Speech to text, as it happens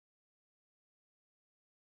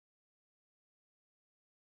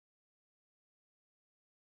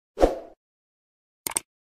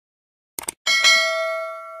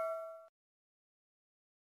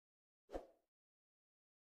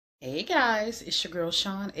Hey guys, it's your girl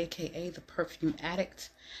Sean, aka the Perfume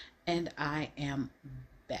Addict, and I am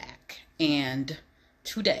back. And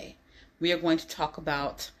today we are going to talk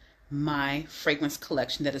about my fragrance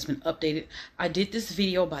collection that has been updated. I did this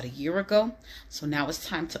video about a year ago, so now it's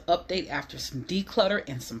time to update after some declutter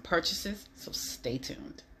and some purchases, so stay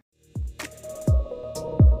tuned.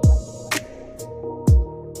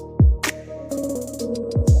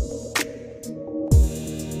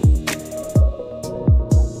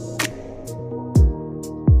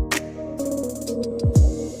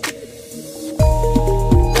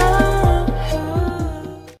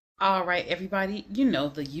 All right, everybody, you know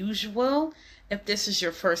the usual. If this is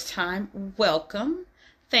your first time, welcome.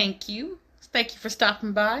 Thank you. Thank you for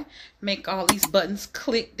stopping by. Make all these buttons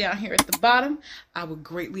click down here at the bottom. I would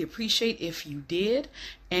greatly appreciate if you did.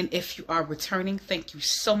 And if you are returning, thank you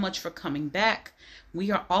so much for coming back.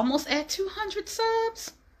 We are almost at 200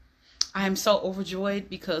 subs. I am so overjoyed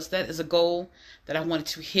because that is a goal that I wanted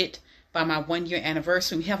to hit by my 1-year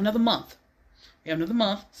anniversary. We have another month.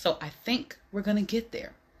 So I think we're going to get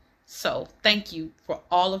there. So thank you for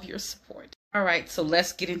all of your support. All right, so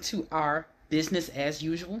let's get into our business as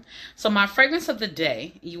usual. So my fragrance of the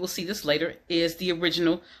day, you will see this later, is the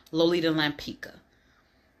original Lolita Lampica.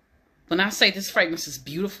 When I say this fragrance is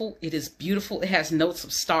beautiful, it is beautiful. It has notes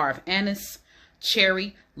of star of anise,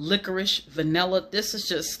 cherry, licorice, vanilla. This is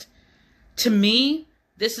just, to me,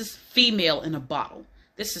 this is female in a bottle.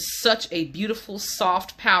 This is such a beautiful,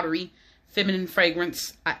 soft, powdery, feminine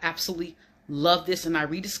fragrance. I absolutely love this, and I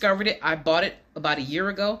rediscovered it. I bought it about a year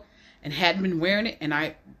ago and hadn't been wearing it, and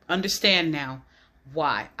I understand now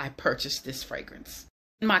why I purchased this fragrance.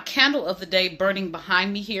 My candle of the day burning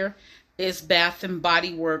behind me here is Bath &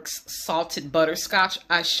 Body Works Salted Butterscotch.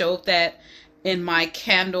 I showed that in my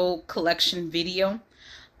candle collection video.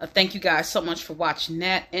 Thank you guys so much for watching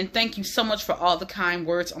that, and thank you so much for all the kind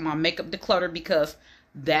words on my makeup declutter, because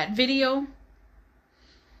that video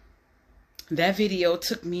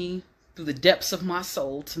took me through the depths of my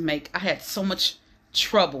soul to make. I had so much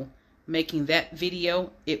trouble making that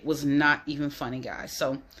video. It was not even funny, guys.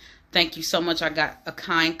 So thank you so much. I got a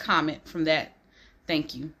kind comment from that.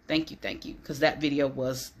 Thank you, because that video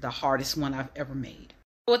was the hardest one I've ever made.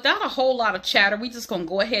 Without a whole lot of chatter, we're just gonna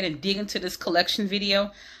go ahead and dig into this collection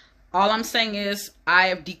video. All I'm saying is I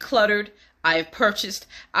have decluttered, I have purchased.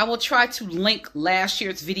 I will try to link last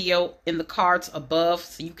year's video in the cards above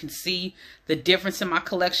so you can see the difference in my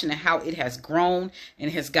collection and how it has grown and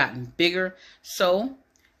has gotten bigger. So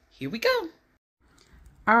here we go.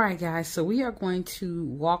 All right, guys, so we are going to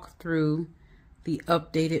walk through the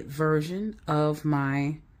updated version of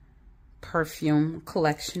my perfume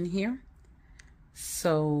collection here.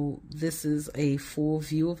 So this is a full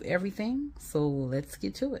view of everything, so let's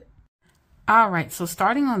get to it. All right, so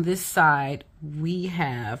starting on this side, we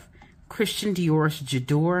have Christian Dior's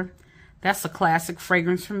J'adore. That's a classic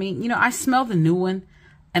fragrance for me. You know, I smell the new one,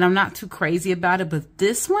 and I'm not too crazy about it, but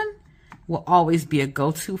this one will always be a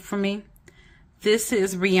go-to for me. This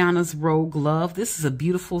is Rihanna's Rogue Love. This is a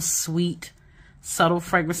beautiful, sweet, subtle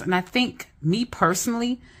fragrance, and I think, me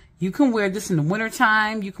personally, you can wear this in the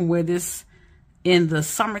wintertime. You can wear this in the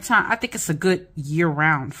summertime. I think it's a good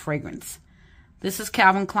year-round fragrance. This is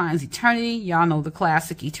Calvin Klein's Eternity. Y'all know the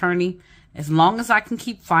classic Eternity. As long as I can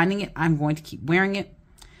keep finding it, I'm going to keep wearing it.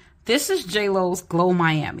 This is J.Lo's Glow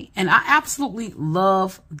Miami. And I absolutely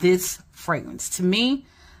love this fragrance. To me,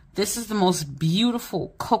 this is the most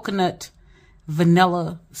beautiful coconut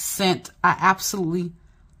vanilla scent. I absolutely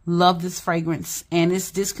love this fragrance. And it's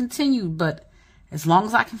discontinued, but as long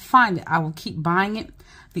as I can find it, I will keep buying it.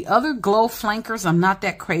 The other Glow Flankers I'm not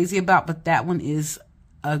that crazy about, but that one is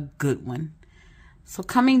a good one. So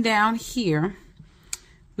coming down here,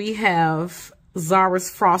 we have Zara's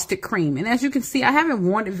Frosted Cream. And as you can see, I haven't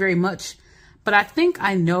worn it very much, but I think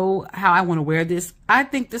I know how I want to wear this. I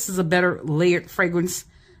think this is a better layered fragrance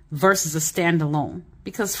versus a standalone.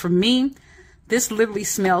 Because for me, this literally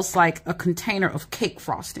smells like a container of cake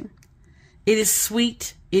frosting. It is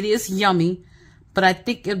sweet, it is yummy, but I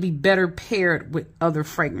think it'll be better paired with other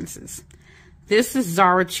fragrances. This is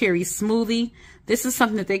Zara Cherry Smoothie. This is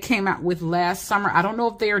something that they came out with last summer. I don't know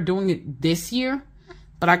if they are doing it this year,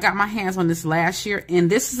 but I got my hands on this last year. And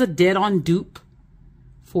this is a dead-on dupe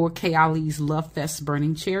for Kayali's Love Fest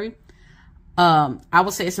Burning Cherry. I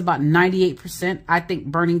would say it's about 98%. I think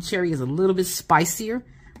Burning Cherry is a little bit spicier,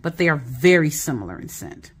 but they are very similar in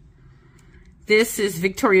scent. This is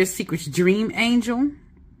Victoria's Secret's Dream Angel.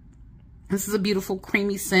 This is a beautiful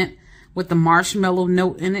creamy scent with the marshmallow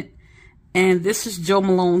note in it. And this is Jo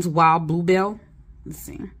Malone's Wild Bluebell. Let's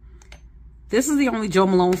see. This is the only Jo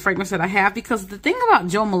Malone fragrance that I have, because the thing about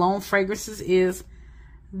Jo Malone fragrances is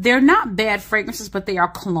They're not bad fragrances, but they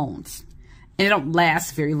are colognes. And they don't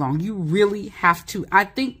last very long. You really have to. I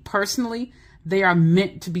think personally, they are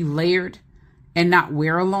meant to be layered and not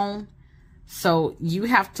wear alone. So you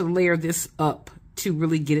have to layer this up to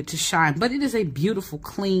really get it to shine. But it is a beautiful,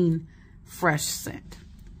 clean, fresh scent.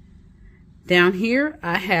 Down here,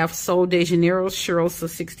 I have Sol de Janeiro's Cheirosa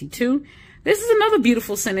 62. This is another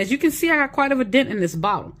beautiful scent. As you can see, I got quite of a dent in this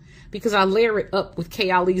bottle because I layer it up with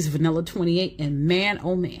Kayali's Vanilla 28. And man,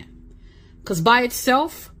 oh man. Because by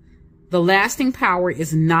itself, the lasting power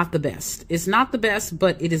is not the best. It's not the best,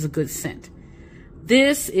 but it is a good scent.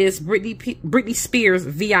 This is Britney Spears'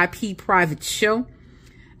 VIP Private Show.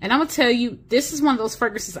 And I'm going to tell you, this is one of those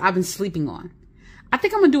fragrances I've been sleeping on. I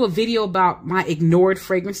think I'm going to do a video about my ignored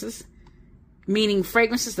fragrances. Meaning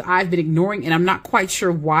fragrances that I've been ignoring, and I'm not quite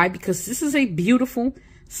sure why, because this is a beautiful,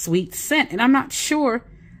 sweet scent. And I'm not sure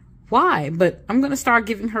why, but I'm going to start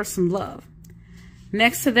giving her some love.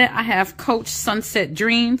 Next to that, I have Coach Sunset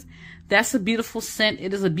Dreams. That's a beautiful scent.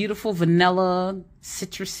 It is a beautiful vanilla,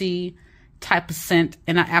 citrusy type of scent,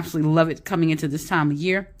 and I absolutely love it coming into this time of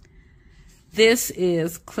year. This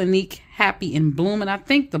is Clinique Happy in Bloom, and I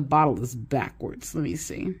think the bottle is backwards. Let me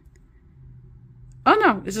see. Oh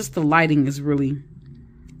no, it's just the writing is really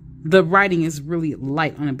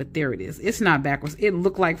light on it, but there it is. It's not backwards. It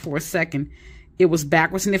looked like for a second it was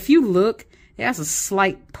backwards. And if you look, it has a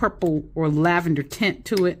slight purple or lavender tint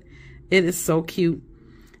to it. It is so cute.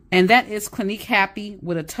 And that is Clinique Happy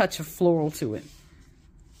with a touch of floral to it.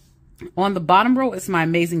 On the bottom row is my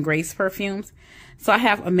Amazing Grace perfumes. So I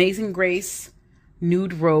have Amazing Grace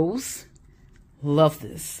Nude Rose. Love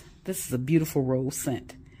this. This is a beautiful rose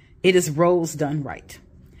scent. It is rose done right.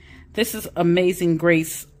 This is Amazing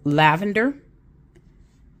Grace Lavender.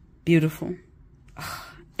 Beautiful.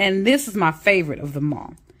 And this is my favorite of them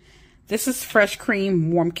all. This is Fresh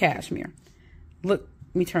Cream Warm Cashmere. Look,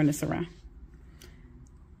 let me turn this around.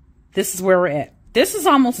 This is where we're at. This is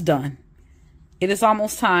almost done. It is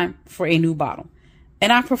almost time for a new bottle.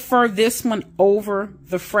 And I prefer this one over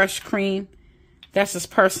the Fresh Cream. That's just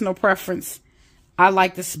personal preference. I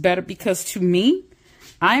like this better because to me,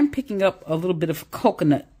 I am picking up a little bit of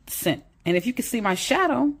coconut scent. And if you can see my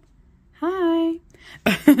shadow, hi.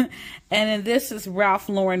 And then this is Ralph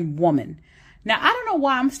Lauren Woman. Now, I don't know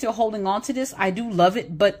why I'm still holding on to this. I do love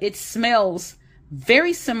it, but it smells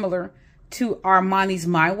very similar to Armani's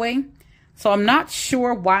My Way. So I'm not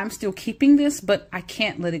sure why I'm still keeping this, but I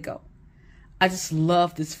can't let it go. I just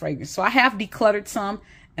love this fragrance. So I have decluttered some,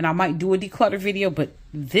 and I might do a declutter video, but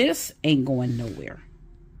this ain't going nowhere.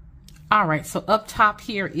 All right, so up top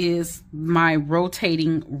here is my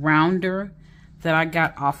rotating rounder that I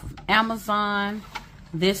got off of Amazon.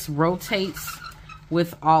 This rotates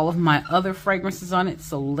with all of my other fragrances on it.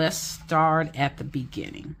 So let's start at the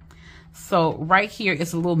beginning. So right here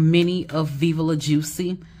is a little mini of Viva La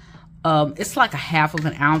Juicy. It's like a half of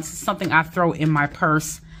an ounce. It's something I throw in my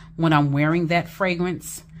purse when I'm wearing that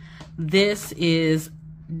fragrance. This is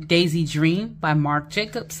Daisy Dream by Marc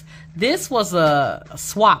Jacobs. This was a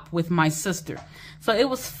swap with my sister. So it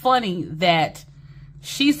was funny that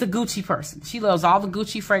she's the Gucci person. She loves all the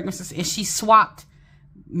Gucci fragrances, and she swapped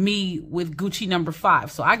me with Gucci number 5.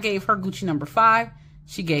 So I gave her Gucci number 5.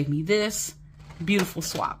 She gave me this. Beautiful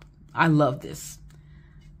swap. I love this.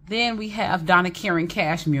 Then we have Donna Karan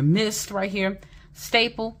Cashmere Mist right here.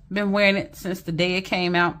 Staple. Been wearing it since the day it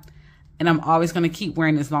came out, and I'm always going to keep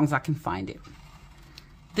wearing it as long as I can find it.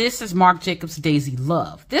 This is Marc Jacobs Daisy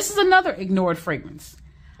Love. This is another ignored fragrance.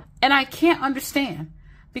 And I can't understand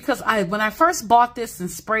because when I first bought this and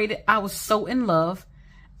sprayed it, I was so in love.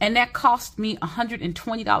 And that cost me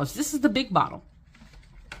 $120. This is the big bottle.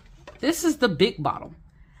 This is the big bottle.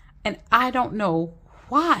 And I don't know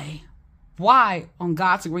why on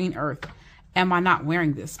God's green earth am I not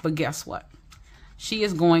wearing this? But guess what? She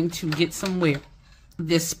is going to get some wear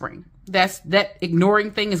this spring. That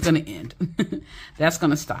ignoring thing is going to end. That's going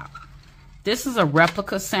to stop. This is a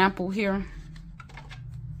replica sample here.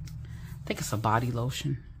 I think it's a body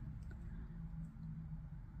lotion.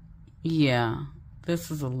 Yeah,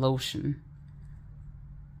 this is a lotion.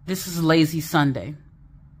 This is Lazy Sunday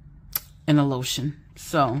in a lotion.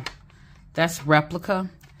 So that's replica.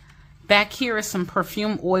 Back here is some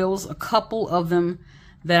perfume oils, a couple of them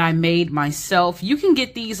that I made myself. You can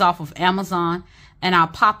get these off of Amazon, and I'll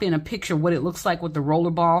pop in a picture of what it looks like with the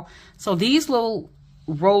roller ball. So these little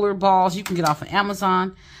roller balls you can get off of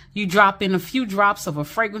Amazon. You drop in a few drops of a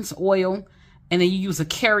fragrance oil, and then you use a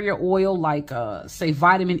carrier oil like, say,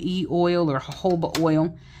 vitamin E oil or jojoba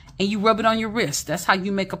oil, and you rub it on your wrist. That's how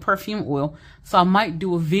you make a perfume oil. So I might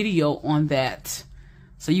do a video on that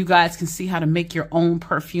so you guys can see how to make your own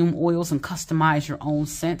perfume oils and customize your own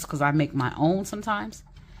scents, because I make my own sometimes.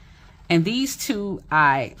 And these two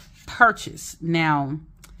I purchased. Now,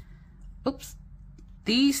 oops,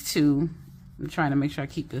 these two, I'm trying to make sure I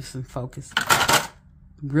keep this in focus.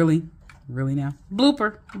 Really now.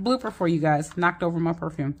 Blooper for you guys. Knocked over my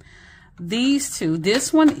perfume. These two,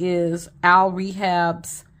 this one is Al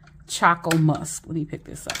Rehab's Choco Musk. Let me pick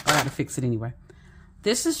this up. I gotta fix it anyway.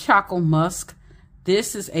 This is Choco Musk.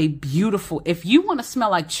 This is a beautiful, if you want to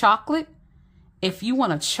smell like chocolate, if you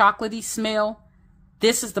want a chocolatey smell,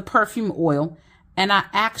 this is the perfume oil. And I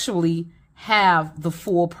actually have the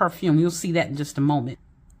full perfume. You'll see that in just a moment.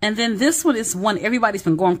 And then this one is one everybody's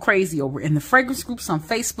been going crazy over in the fragrance groups on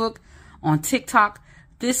Facebook, on TikTok.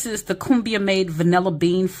 This is the Cumbia Made Vanilla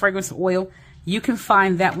Bean Fragrance Oil. You can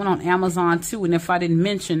find that one on Amazon too. And if I didn't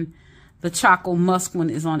mention, the Choco Musk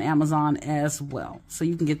one is on Amazon as well. So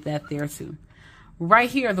you can get that there too.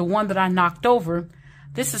 Right here, the one that I knocked over,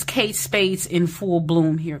 this is Kate Spade's In Full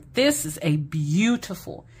Bloom here. This is a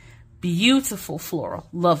beautiful, beautiful floral.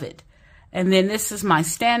 Love it. And then this is my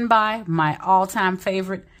standby, my all-time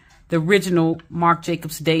favorite, the original Marc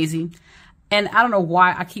Jacobs Daisy. And I don't know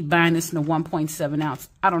why I keep buying this in a 1.7 ounce.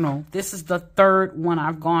 I don't know. This is the third one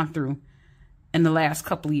I've gone through in the last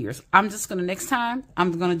couple of years. I'm just going to, next time,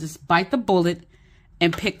 I'm going to just bite the bullet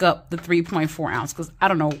and pick up the 3.4 ounce, because I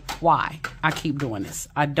don't know why I keep doing this.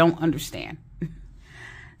 I don't understand.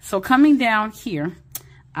 So coming down here,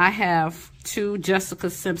 I have two Jessica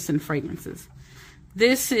Simpson fragrances.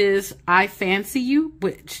 This is I Fancy You,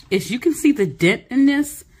 which, as you can see, the dent in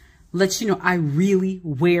this lets you know I really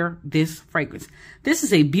wear this fragrance. This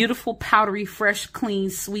is a beautiful, powdery, fresh, clean,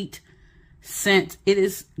 sweet scent. It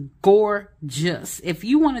is gorgeous. If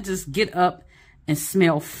you want to just get up and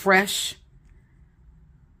smell fresh,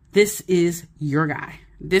 this is your guy.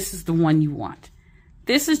 This is the one you want.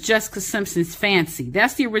 This is Jessica Simpson's Fancy.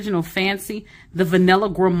 That's the original Fancy. The Vanilla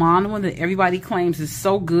Gourmand one that everybody claims is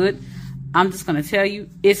so good. I'm just going to tell you,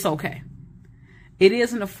 it's okay. It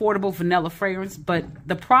is an affordable vanilla fragrance, but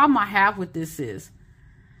the problem I have with this is,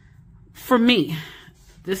 for me,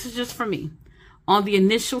 this is just for me, on the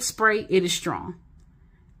initial spray, it is strong.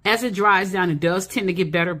 As it dries down, it does tend to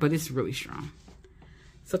get better, but it's really strong.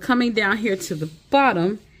 So coming down here to the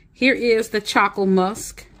bottom, here is the Choco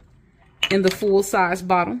Musk in the full-size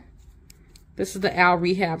bottle. This is the Al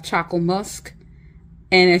Rehab Choco Musk.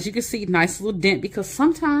 And as you can see, nice little dent, because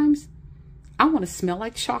sometimes I want to smell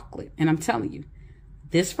like chocolate. And I'm telling you,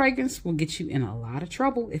 this fragrance will get you in a lot of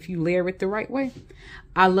trouble if you layer it the right way.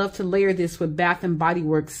 I love to layer this with Bath & Body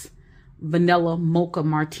Works Vanilla Mocha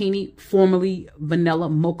Martini, formerly Vanilla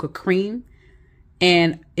Mocha Cream.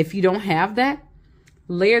 And if you don't have that,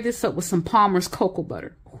 layer this up with some Palmer's Cocoa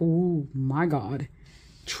Butter. Oh my God.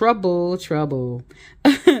 Trouble, trouble.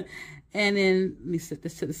 And then, let me set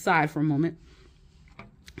this to the side for a moment.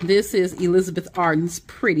 This is Elizabeth Arden's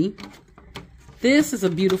Pretty. This is a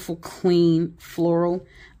beautiful, clean floral.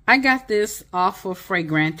 I got this off of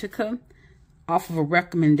Fragrantica, off of a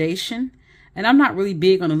recommendation. And I'm not really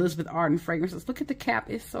big on Elizabeth Arden fragrances. Look at the cap.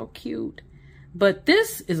 It's so cute. But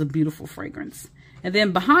this is a beautiful fragrance. And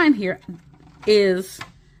then behind here is,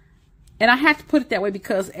 and I had to put it that way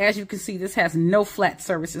because, as you can see, this has no flat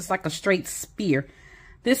surface. It's like a straight spear.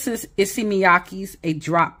 This is Issey Miyake's A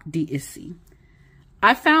Drop d'Issey.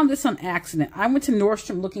 I found this on accident. I went to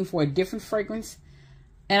Nordstrom looking for a different fragrance,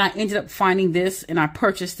 and I ended up finding this, and I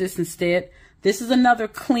purchased this instead. This is another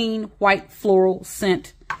clean white floral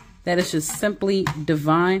scent that is just simply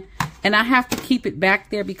divine. And I have to keep it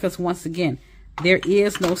back there because, once again, there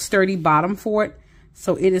is no sturdy bottom for it.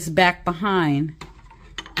 So it is back behind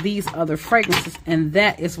these other fragrances, and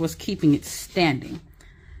that is what's keeping it standing.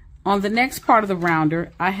 On the next part of the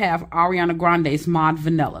rounder, I have Ariana Grande's Mod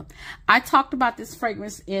Vanilla. I talked about this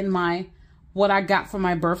fragrance in my what I got for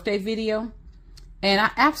my birthday video, and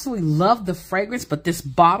I absolutely love the fragrance, but this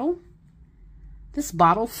bottle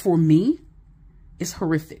for me is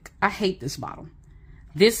horrific. I hate this bottle.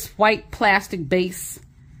 This white plastic base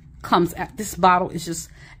comes at this bottle is just,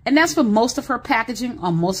 and that's for most of her packaging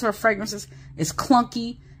on most of her fragrances. It's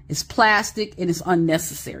clunky, it's plastic, and it's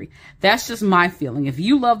unnecessary. That's just my feeling. If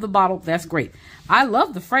you love the bottle, that's great. I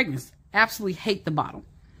love the fragrance. Absolutely hate the bottle.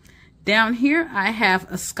 Down here, I have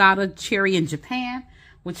Escada Cherry in Japan,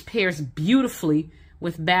 which pairs beautifully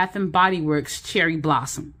with Bath & Body Works Cherry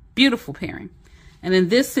Blossom. Beautiful pairing. And then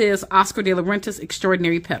this is Oscar de la Renta's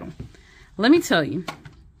Extraordinary Petal. Let me tell you,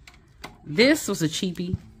 this was a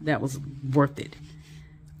cheapie that was worth it.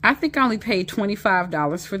 I think I only paid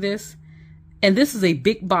 $25 for this. And this is a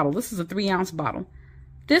big bottle. This is a 3-ounce bottle.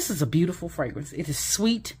 This is a beautiful fragrance. It is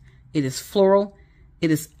sweet. It is floral.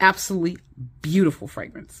 It is absolutely beautiful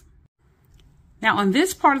fragrance. Now on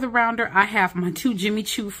this part of the rounder, I have my 2 Jimmy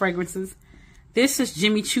Choo fragrances. This is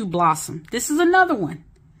Jimmy Choo Blossom. This is another one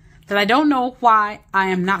that I don't know why I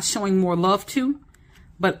am not showing more love to,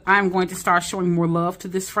 but I'm going to start showing more love to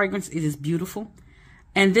this fragrance. It is beautiful.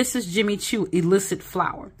 And this is Jimmy Choo Illicit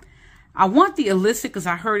Flower. I want the Illicit because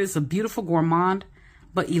I heard it's a beautiful gourmand,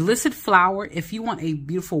 but Illicit Flower, if you want a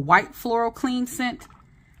beautiful white floral clean scent,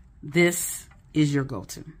 this is your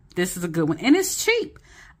go-to. This is a good one. And it's cheap.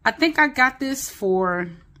 I think I got this for,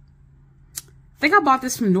 I think I bought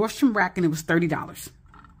this from Nordstrom Rack and it was $30.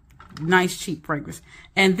 Nice cheap fragrance.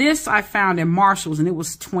 And this I found in Marshall's and it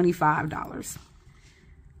was $25.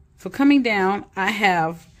 So coming down, I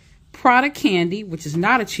have Prada Candy, which is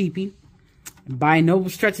not a cheapie by no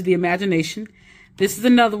stretch of the imagination. This is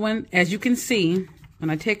another one. As you can see, when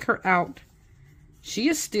I take her out, she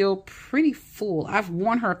is still pretty full. I've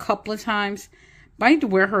worn her a couple of times, but I need to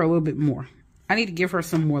wear her a little bit more. I need to give her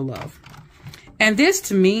some more love. And this,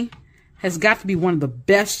 to me, has got to be one of the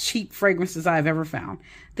best cheap fragrances I've ever found.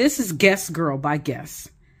 This is Guess Girl by Guess.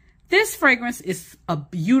 This fragrance is a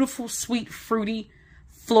beautiful, sweet, fruity,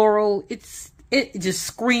 floral. It just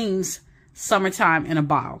screams summertime in a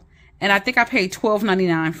bottle. And I think I paid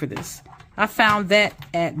 $12.99 for this. I found that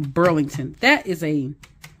at Burlington.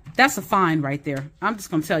 That's a find right there. I'm just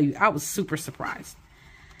going to tell you, I was super surprised.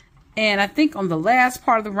 And I think on the last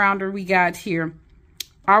part of the rounder, we got here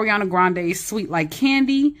Ariana Grande Sweet Like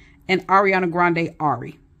Candy and Ariana Grande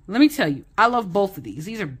Ari. Let me tell you, I love both of these.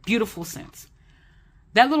 These are beautiful scents.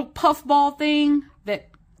 That little puffball thing that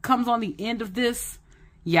comes on the end of this,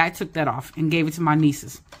 yeah, I took that off and gave it to my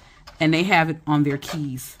nieces. And they have it on their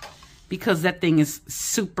keys because that thing is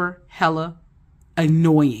super hella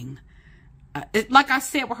annoying. Like I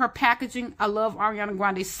said with her packaging, I love Ariana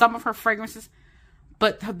Grande, some of her fragrances,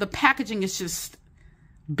 but the packaging is just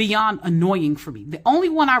beyond annoying for me. The only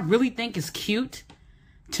one I really think is cute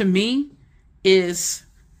to me is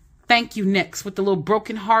Thank You Next with the little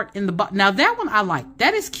broken heart in the bottom. Now that one I like.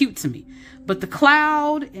 That is cute to me. But the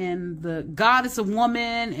cloud and the God is a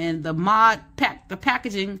woman and the the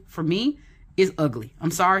packaging for me is ugly.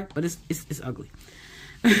 I'm sorry, but it's ugly.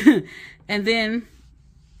 And then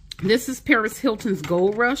this is Paris Hilton's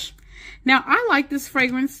Gold Rush. Now, I like this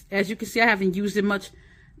fragrance. As you can see, I haven't used it much.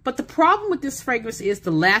 But the problem with this fragrance is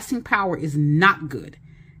the lasting power is not good.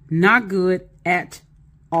 Not good at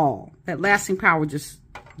all. That lasting power just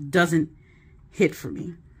doesn't hit for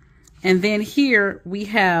me. And then here we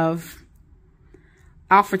have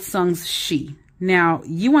Alfred Sung's She. Now,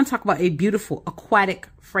 you want to talk about a beautiful aquatic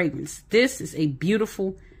fragrance. This is a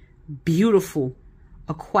beautiful, beautiful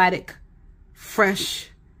aquatic, fresh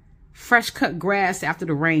cut grass after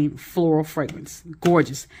the rain floral fragrance.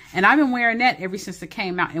 Gorgeous. And I've been wearing that ever since it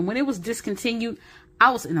came out. And when it was discontinued,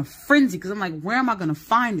 I was in a frenzy because I'm like, where am I going to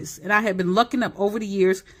find this? And I had been looking up over the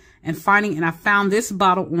years and finding, and I found this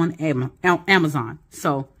bottle on Amazon.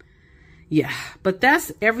 So, yeah. But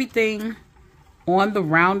that's everything on the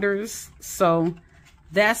rounders. So,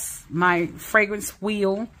 that's my fragrance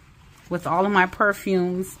wheel with all of my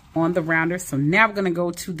perfumes on the rounders. So, now we're going to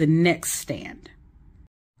go to the next stand.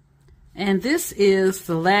 And this is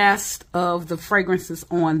the last of the fragrances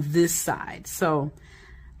on this side. So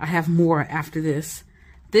I have more after this.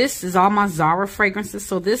 This is all my Zara fragrances.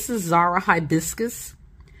 So this is Zara Hibiscus.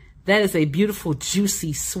 That is a beautiful,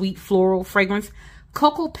 juicy, sweet floral fragrance.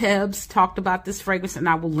 Coco Pebz talked about this fragrance, and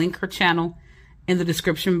I will link her channel in the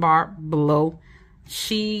description bar below.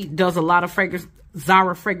 She does a lot of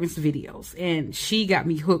Zara fragrance videos, and she got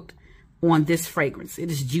me hooked on this fragrance.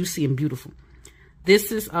 It is juicy and beautiful.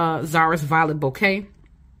 This is Zara's Violet Bouquet.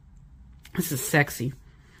 This is sexy.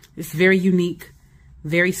 It's very unique,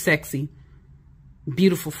 very sexy,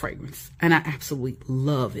 beautiful fragrance. And I absolutely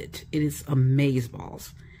love it. It is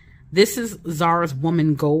amazeballs. This is Zara's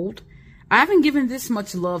Woman Gold. I haven't given this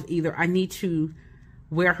much love either. I need to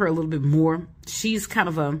wear her a little bit more. She's kind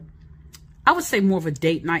of I would say more of a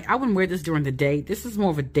date night. I wouldn't wear this during the day. This is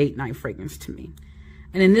more of a date night fragrance to me.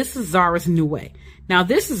 And then this is Zara's Nuée. Now,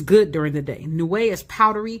 this is good during the day. Nuée is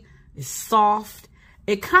powdery, it's soft.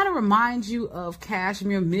 It kind of reminds you of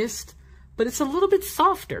Cashmere Mist, but it's a little bit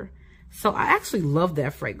softer. So I actually love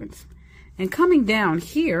that fragrance. And coming down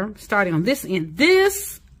here, starting on this end,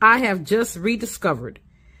 this I have just rediscovered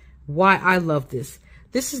why I love this.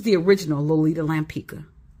 This is the original Lolita Lampica.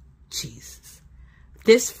 Jesus.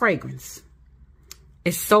 This fragrance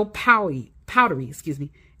is so powdery,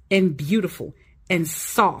 and beautiful and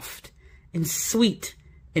soft and sweet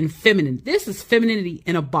and feminine. This is femininity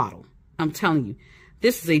in a bottle. I'm telling you.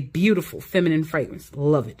 This is a beautiful feminine fragrance.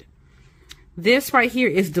 Love it. This right here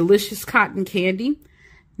is Delicious Cotton Candy.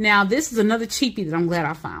 Now, this is another cheapie that I'm glad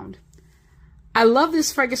I found. I love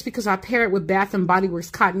this fragrance because I pair it with Bath & Body Works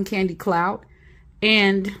Cotton Candy Cloud.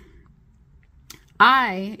 And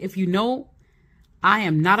if you know, I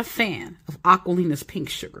am not a fan of Aqualina's pink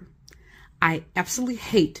sugar. I absolutely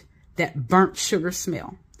hate that burnt sugar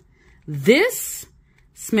smell. This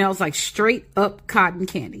smells like straight up cotton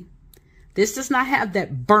candy. This does not have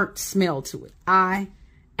that burnt smell to it. I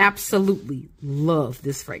absolutely love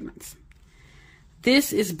this fragrance.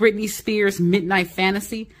 This is Britney Spears' Midnight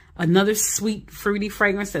Fantasy, another sweet, fruity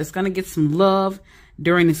fragrance that's going to get some love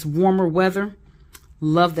during this warmer weather.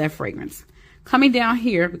 Love that fragrance. Coming down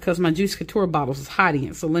here, because my Juicy Couture bottles is hiding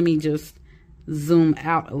it, so let me just zoom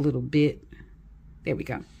out a little bit. There we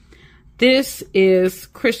go. This is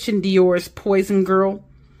Christian Dior's Poison Girl,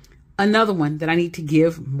 another one that I need to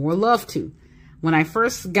give more love to. When I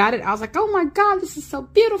first got it, I was like, oh my God, this is so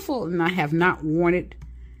beautiful. And I have not worn it.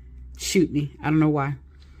 Shoot me. I don't know why.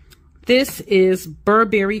 This is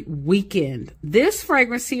Burberry Weekend. This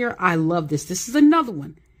fragrance here, I love this. This is another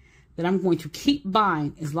one that I'm going to keep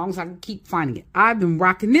buying as long as I can keep finding it. I've been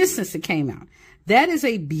rocking this since it came out. That is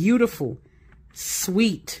a beautiful,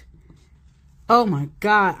 sweet, oh my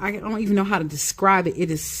God, I don't even know how to describe it. It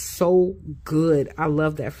is so good. I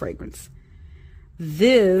love that fragrance.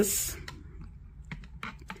 This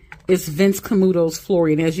is Vince Camuto's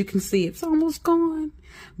Florian. As you can see, it's almost gone,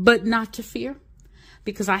 but not to fear,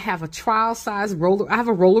 because I have a trial size roller. I have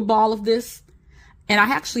a roller ball of this, and I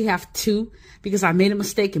actually have two because I made a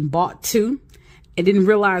mistake and bought two and didn't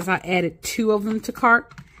realize I added two of them to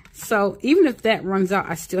cart. So even if that runs out,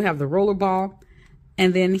 I still have the roller ball.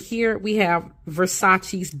 And then here we have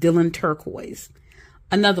Versace's Dylan Turquoise.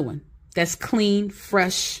 Another one that's clean,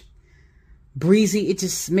 fresh, breezy. It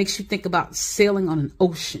just makes you think about sailing on an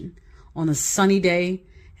ocean on a sunny day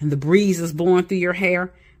and the breeze is blowing through your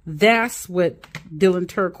hair. That's what Dylan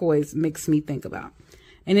Turquoise makes me think about.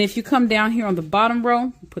 And if you come down here on the bottom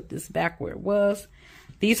row, put this back where it was.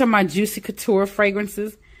 These are my Juicy Couture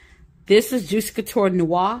fragrances. This is Juicy Couture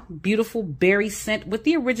Noir, beautiful berry scent with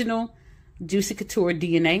the original Juicy Couture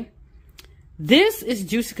DNA. This is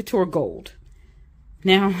Juicy Couture Gold.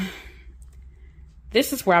 Now,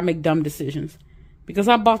 this is where I make dumb decisions because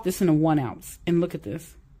I bought this in a 1 ounce. And look at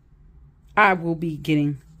this. I will be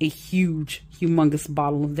getting a huge, humongous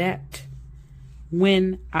bottle of that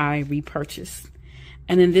when I repurchase.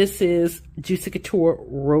 And then this is Juicy Couture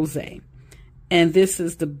Rosé. And this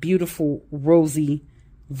is the beautiful rosy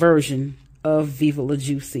version of Viva La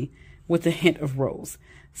Juicy with a hint of rose.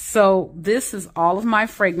 So this is all of my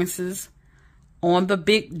fragrances on the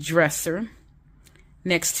big dresser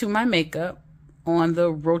next to my makeup on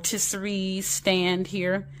the rotisserie stand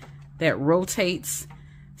here that rotates.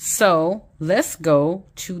 So let's go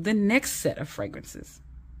to the next set of fragrances.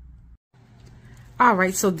 All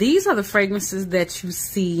right, so these are the fragrances that you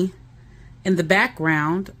see in the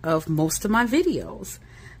background of most of my videos.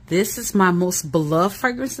 This is my most beloved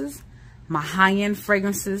fragrances, my high-end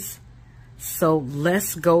fragrances. So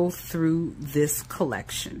let's go through this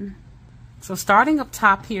collection. So starting up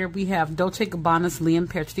top here, we have Dolce & Gabbana's Liam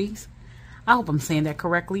Petri's. I hope I'm saying that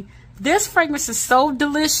correctly. This fragrance is so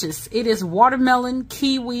delicious. It is watermelon,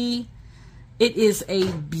 kiwi. It is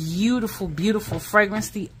a beautiful, beautiful fragrance.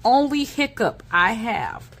 The only hiccup I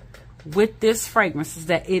have with this fragrance is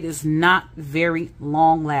that it is not very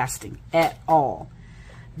long lasting at all.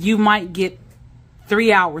 You might get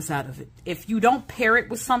 3 hours out of it. If you don't pair it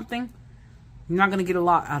with something, you're not going to get a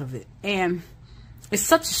lot out of it. And it's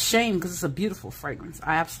such a shame because it's a beautiful fragrance.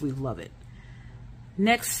 I absolutely love it.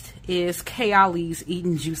 Next is Kayali's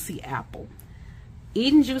Eden Juicy Apple.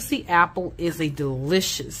 Eden Juicy Apple is a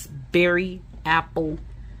delicious berry apple.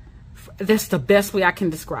 That's the best way I can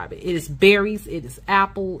describe it. It is berries. It is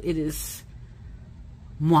apple. It is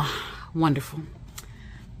wonderful.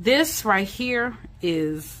 This right here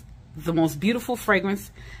is the most beautiful fragrance.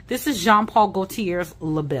 This is Jean Paul Gaultier's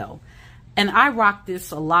La Belle. And I rock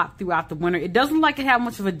this a lot throughout the winter. It doesn't like to have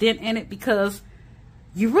much of a dent in it because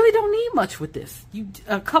you really don't need much with this.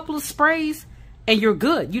 A couple of sprays and you're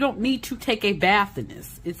good. You don't need to take a bath in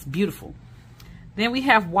this. It's beautiful. Then we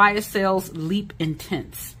have YSL's Leap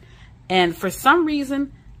Intense. And for some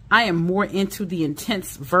reason, I am more into the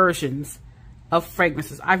intense versions of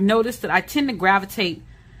fragrances. I've noticed that I tend to gravitate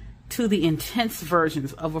to the intense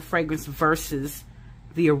versions of a fragrance versus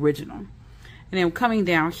the original. And then coming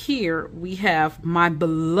down here, we have my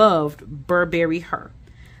beloved Burberry Her.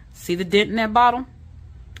 See the dent in that bottle?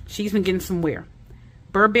 She's been getting some wear.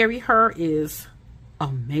 Burberry Her is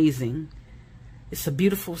amazing. It's a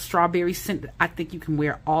beautiful strawberry scent that I think you can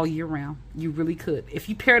wear all year round. You really could. If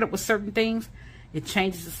you pair it up with certain things, it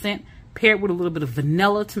changes the scent. Pair it with a little bit of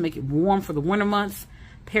vanilla to make it warm for the winter months.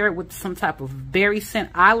 Pair it with some type of berry scent.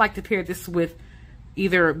 I like to pair this with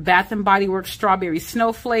either Bath & Body Works Strawberry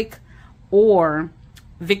Snowflake or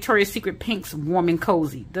Victoria's Secret Pink's Warm and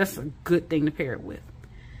Cozy. That's a good thing to pair it with.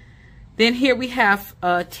 Then here we have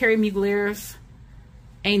Terry Mugler's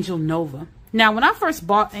Angel Nova. Now, when I first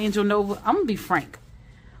bought Angel Nova, I'm going to be frank.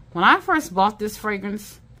 When I first bought this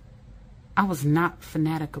fragrance, I was not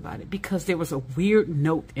fanatic about it because there was a weird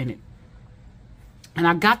note in it. And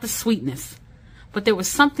I got the sweetness, but there was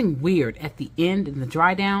something weird at the end in the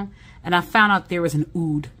dry down, and I found out there was an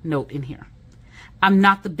oud note in here. I'm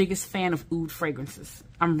not the biggest fan of oud fragrances.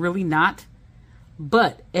 I'm really not.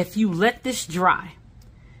 But if you let this dry,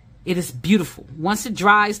 it is beautiful. Once it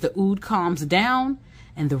dries, the oud calms down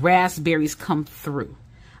and the raspberries come through.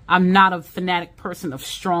 I'm not a fanatic person of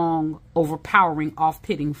strong, overpowering,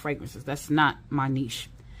 off-putting fragrances. That's not my niche.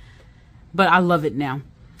 But I love it now.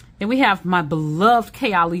 Then we have my beloved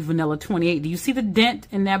Kayali Vanilla 28. Do you see the dent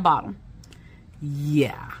in that bottle?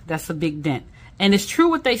 Yeah, that's a big dent. And it's true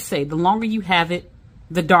what they say. The longer you have it,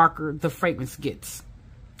 the darker the fragrance gets.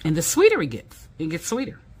 And the sweeter it gets. It gets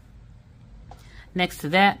sweeter. Next to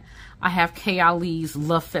that, I have Kayali's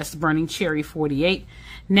Love Fest Burning Cherry 48.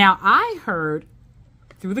 Now, I heard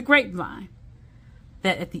through the grapevine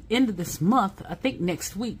that at the end of this month, I think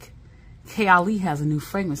next week, Kayali has a new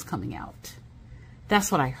fragrance coming out.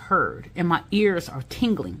 That's what I heard. And my ears are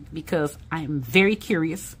tingling because I am very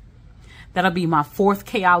curious. That'll be my 4th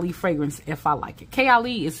Kayali fragrance if I like it.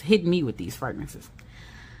 Kayali is hitting me with these fragrances.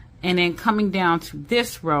 And then coming down to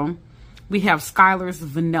this row, we have Skylar's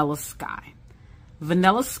Vanilla Sky.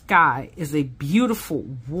 Vanilla Sky is a beautiful,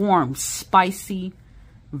 warm, spicy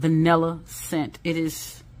vanilla scent. It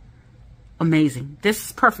is amazing. This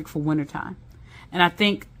is perfect for wintertime. And I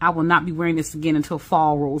think I will not be wearing this again until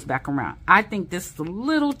fall rolls back around. I think this is a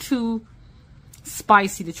little too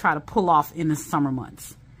spicy to try to pull off in the summer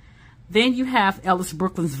months. Then you have Ellis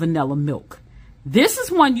Brooklyn's Vanilla Milk. This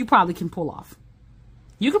is one you probably can pull off.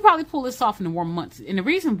 You could probably pull this off in the warm months. And the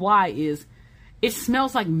reason why is it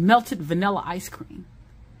smells like melted vanilla ice cream.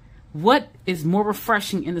 What is more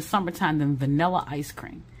refreshing in the summertime than vanilla ice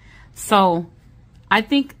cream? So I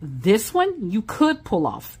think this one you could pull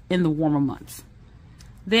off in the warmer months.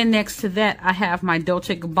 Then next to that, I have my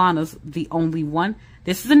Dolce & Gabbana's The Only One.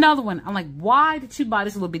 This is another one. I'm like, why did you buy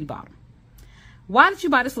this little bitty bottle? Why did you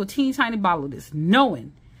buy this little teeny tiny bottle of this,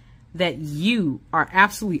 knowing that you are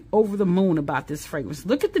absolutely over the moon about this fragrance?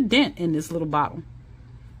 Look at the dent in this little bottle.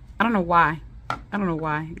 I don't know why. I don't know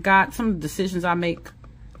why. God, some of the decisions I make,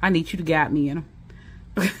 I need you to guide me in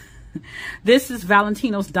them. This is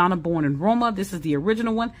Valentino's Donna Born in Roma. This is the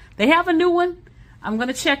original one. They have a new one. I'm going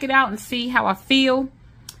to check it out and see how I feel.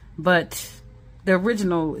 But the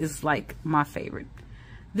original is like my favorite.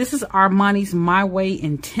 This is Armani's My Way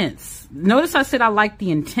Intense. Notice I said I like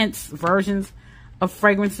the intense versions of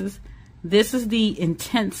fragrances. This is the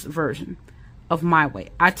intense version of My Way.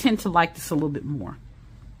 I tend to like this a little bit more.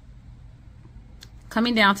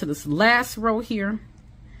 Coming down to this last row here.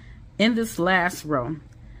 In this last row,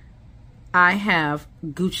 I have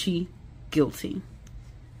Gucci Guilty.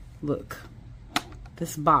 Look,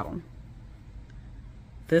 this bottle.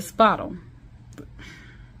 This bottle. You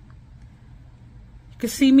can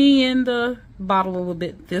see me in the bottle a little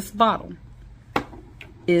bit. This bottle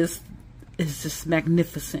is just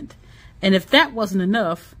magnificent. And if that wasn't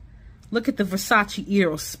enough, look at the Versace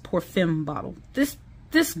Eros Perfume bottle.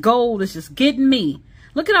 This gold is just getting me.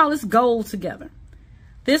 Look at all this gold together.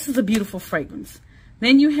 This is a beautiful fragrance.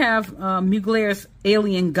 Then you have Mugler's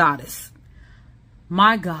Alien Goddess.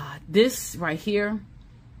 My God, this right here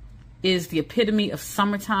is the epitome of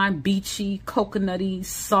summertime, beachy, coconutty,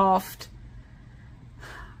 soft,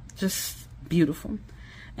 just beautiful.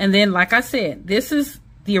 And then, like I said, this is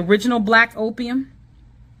the original Black Opium.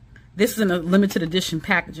 This is in a limited edition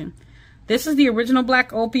packaging. This is the original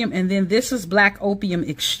Black Opium, and then this is Black Opium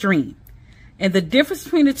Extreme. And the difference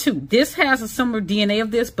between the two, this has a similar DNA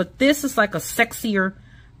of this, but this is like a sexier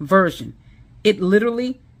version. It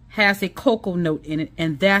literally has a cocoa note in it,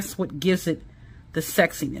 and that's what gives it the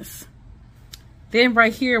sexiness. Then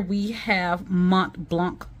right here we have Mont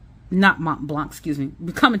Blanc, not Mont Blanc, excuse me.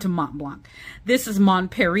 We're coming to Mont Blanc. This is Mon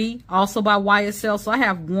Paris, also by YSL. So I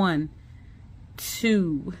have 1,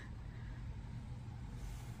 2,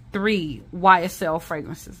 3 YSL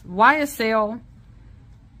fragrances. YSL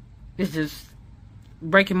is just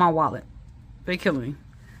breaking my wallet. They're killing me.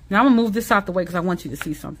 Now I'm going to move this out the way because I want you to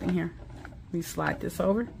see something here. Let me slide this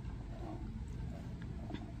over.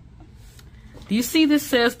 Do you see this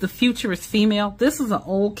says the future is female? This is an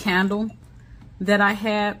old candle that I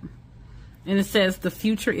had. And it says the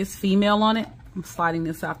future is female on it. I'm sliding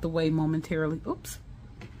this out the way momentarily. Oops.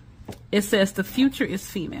 It says the future is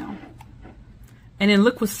female. And then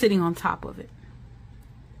look what's sitting on top of it.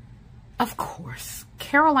 Of course,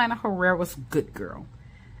 Carolina Herrera's Good Girl.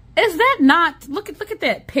 Is that not, look at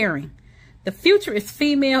that pairing. The future is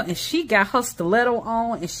female and she got her stiletto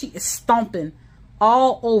on and she is stomping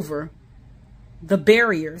all over the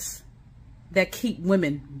barriers that keep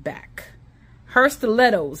women back. Her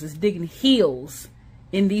stilettos is digging heels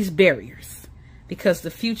in these barriers because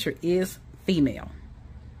the future is female.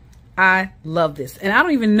 I love this. And I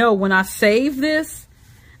don't even know when I saved this,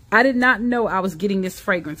 I did not know I was getting this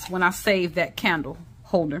fragrance when I saved that candle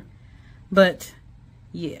holder. But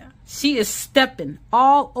yeah, she is stepping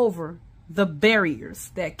all over the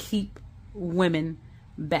barriers that keep women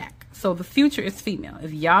back. So the future is female.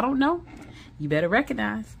 If y'all don't know, you better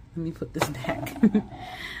recognize. Let me put this back.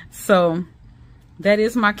 So that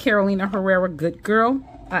is my Carolina Herrera Good Girl.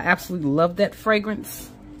 I absolutely love that fragrance.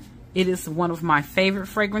 It is one of my favorite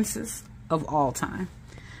fragrances of all time.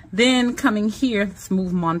 Then coming here, let's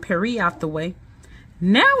move Montpellier out the way.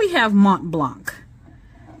 Now we have Mont Blanc.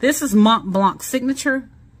 This is Mont Blanc Signature.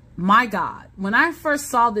 My God, when I first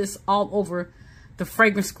saw this all over the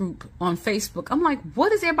fragrance group on Facebook, I'm like,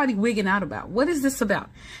 what is everybody wigging out about? What is this about?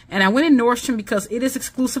 And I went in Nordstrom because it is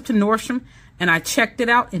exclusive to Nordstrom, and I checked it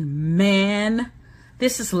out, and man,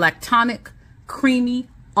 this is lactonic, creamy,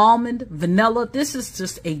 almond, vanilla. This is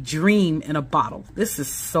just a dream in a bottle. This is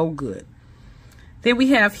so good. Then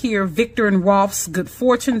we have here Viktor & Rolf's Good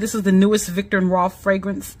Fortune. This is the newest Viktor & Rolf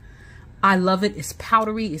fragrance. I love it. It's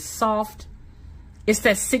powdery. It's soft. It's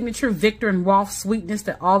that signature Viktor & Rolf sweetness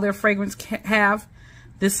that all their fragrance have.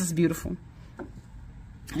 This is beautiful.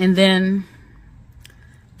 And then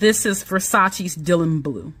this is Versace's Dylan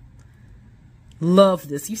Blue. Love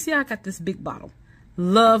this. You see I got this big bottle.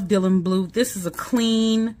 Love Dylan Blue. This is a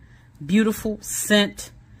clean, beautiful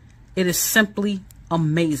scent. It is simply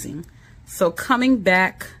amazing. So coming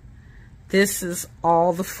back, this is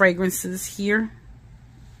all the fragrances here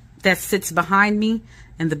that sits behind me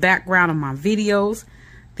in the background of my videos.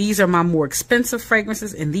 These are my more expensive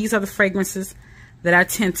fragrances, and these are the fragrances that I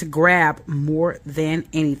tend to grab more than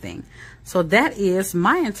anything. So that is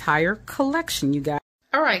my entire collection, you guys.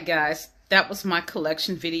 All right, guys, that was my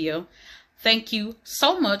collection video. Thank you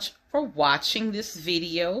so much for watching this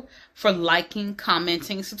video, for liking,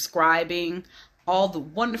 commenting, subscribing, all the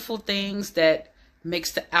wonderful things that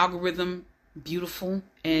makes the algorithm beautiful,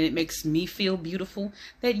 and it makes me feel beautiful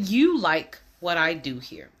that you like what I do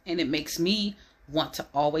here, and it makes me want to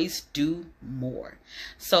always do more.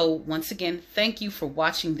 So once again, thank you for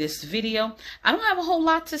watching this video. I don't have a whole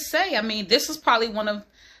lot to say. I mean, this is probably one of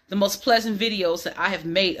the most pleasant videos that I have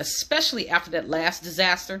made, especially after that last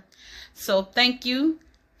disaster. So thank you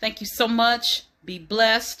so much. Be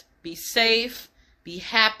blessed, be safe, be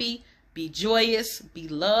happy, be joyous, be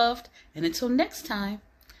loved, and until next time,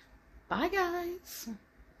 bye guys.